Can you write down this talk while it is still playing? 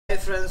Hi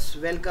friends,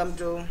 welcome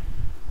to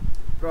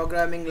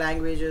programming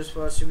languages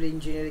for civil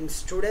engineering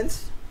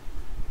students.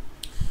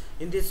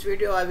 In this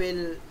video I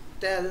will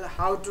tell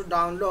how to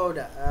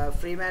download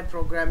FreeMat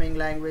programming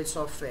language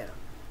software.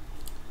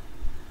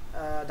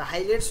 The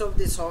highlights of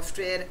this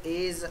software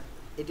is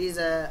it is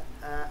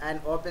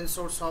an open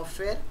source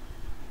software,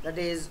 that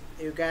is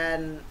you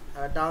can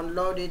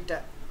download it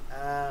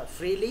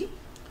freely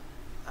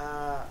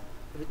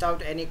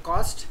without any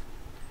cost.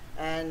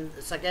 And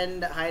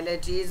second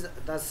highlight is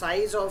the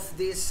size of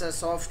this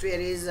software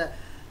is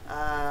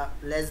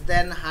less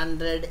than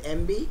 100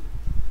 MB.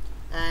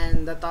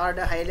 And the third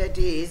highlight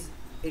is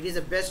it is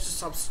a best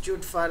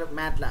substitute for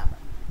MatLab.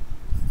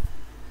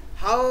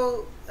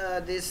 How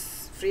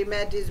this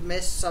FreeMat is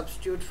best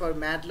substitute for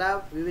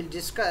MatLab, we will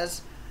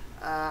discuss.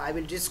 I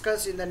will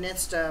discuss in the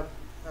next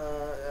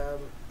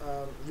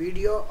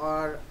video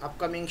or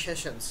upcoming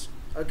sessions.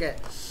 Okay,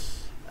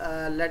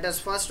 let us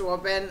first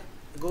open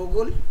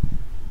Google.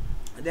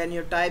 Then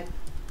you type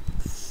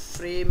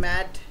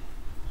FreeMat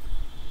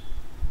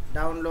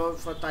download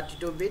for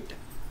 32-bit.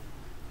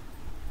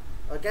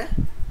 Okay,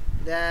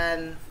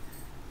 then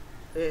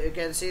you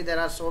can see there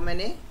are so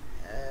many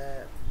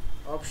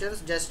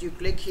options. Just you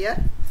click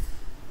here,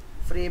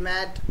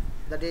 FreeMat,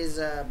 that is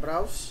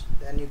browse,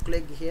 then you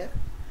click here,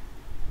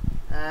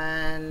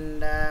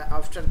 and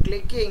after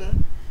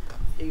clicking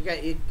you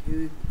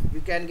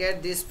can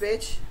get this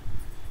page.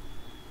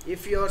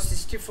 If your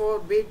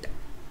 64-bit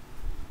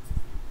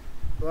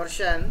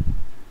version,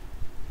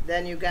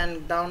 then you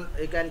can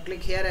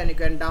click here and you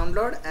can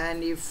download.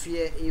 And if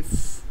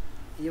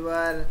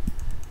your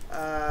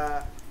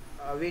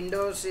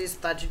Windows is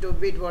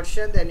 32-bit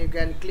version, then you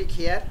can click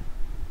here.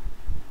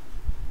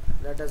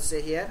 Let us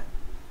say here,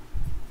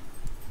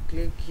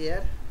 click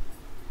here,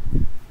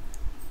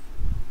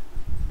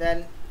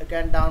 then you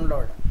can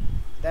download.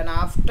 Then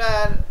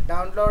after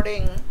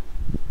downloading,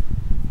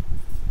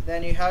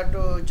 then you have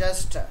to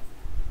just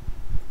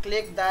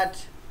click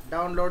that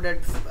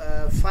downloaded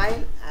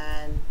file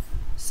and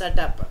set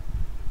up.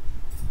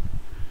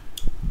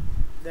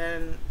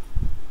 Then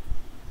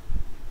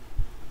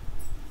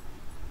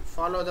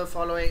follow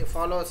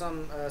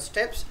some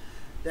steps,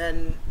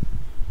 then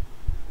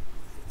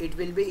it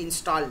will be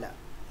installed.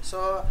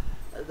 So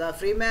the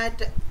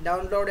FreeMat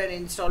download and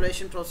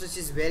installation process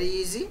is very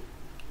easy.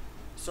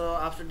 So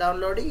after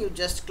downloading, you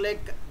just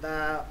click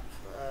the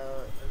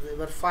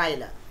your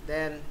file,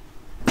 then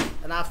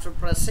after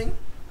pressing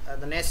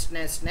the next,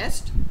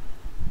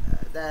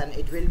 then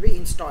it will be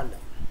installed.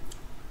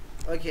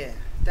 Okay,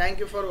 thank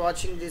you for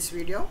watching this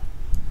video.